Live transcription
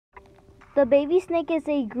The baby snake is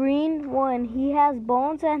a green one. He has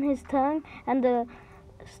bones on his tongue, and the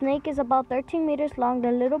snake is about 13 meters long.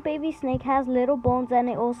 The little baby snake has little bones, and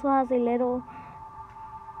it also has a little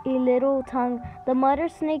tongue. The mother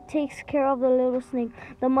snake takes care of the little snake.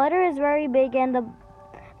 The mother is very big, and the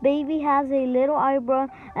baby has a little eyebrow,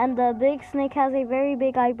 and the big snake has a very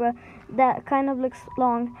big eyebrow that kind of looks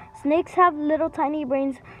long. Snakes have little tiny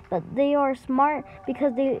brains, but they are smart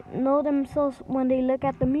because they know themselves when they look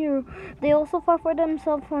at the mirror. They also fight for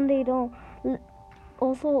themselves when they don't.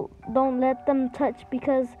 Also, don't let them touch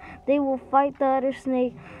because they will fight the other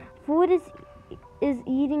snake. Food is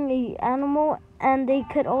eating a animal, and they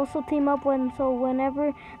could also team up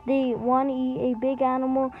whenever they want to eat a big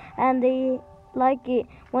animal, and they like it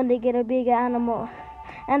when they get a big animal.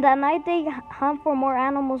 And at night they hunt for more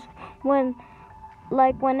animals.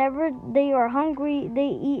 Whenever they are hungry, they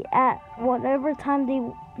eat at whatever time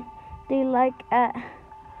they like at.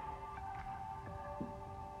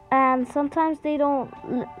 And sometimes they don't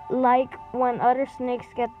like when other snakes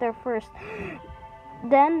get there first.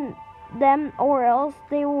 Then them or else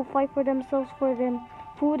they will fight for themselves for them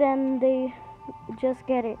food, and they just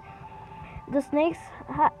get it. The snakes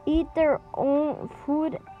eat their own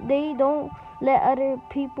food. They don't let other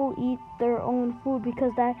people eat their own food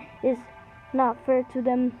because that is not fair to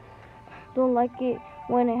them. Don't like it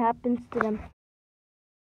when it happens to them.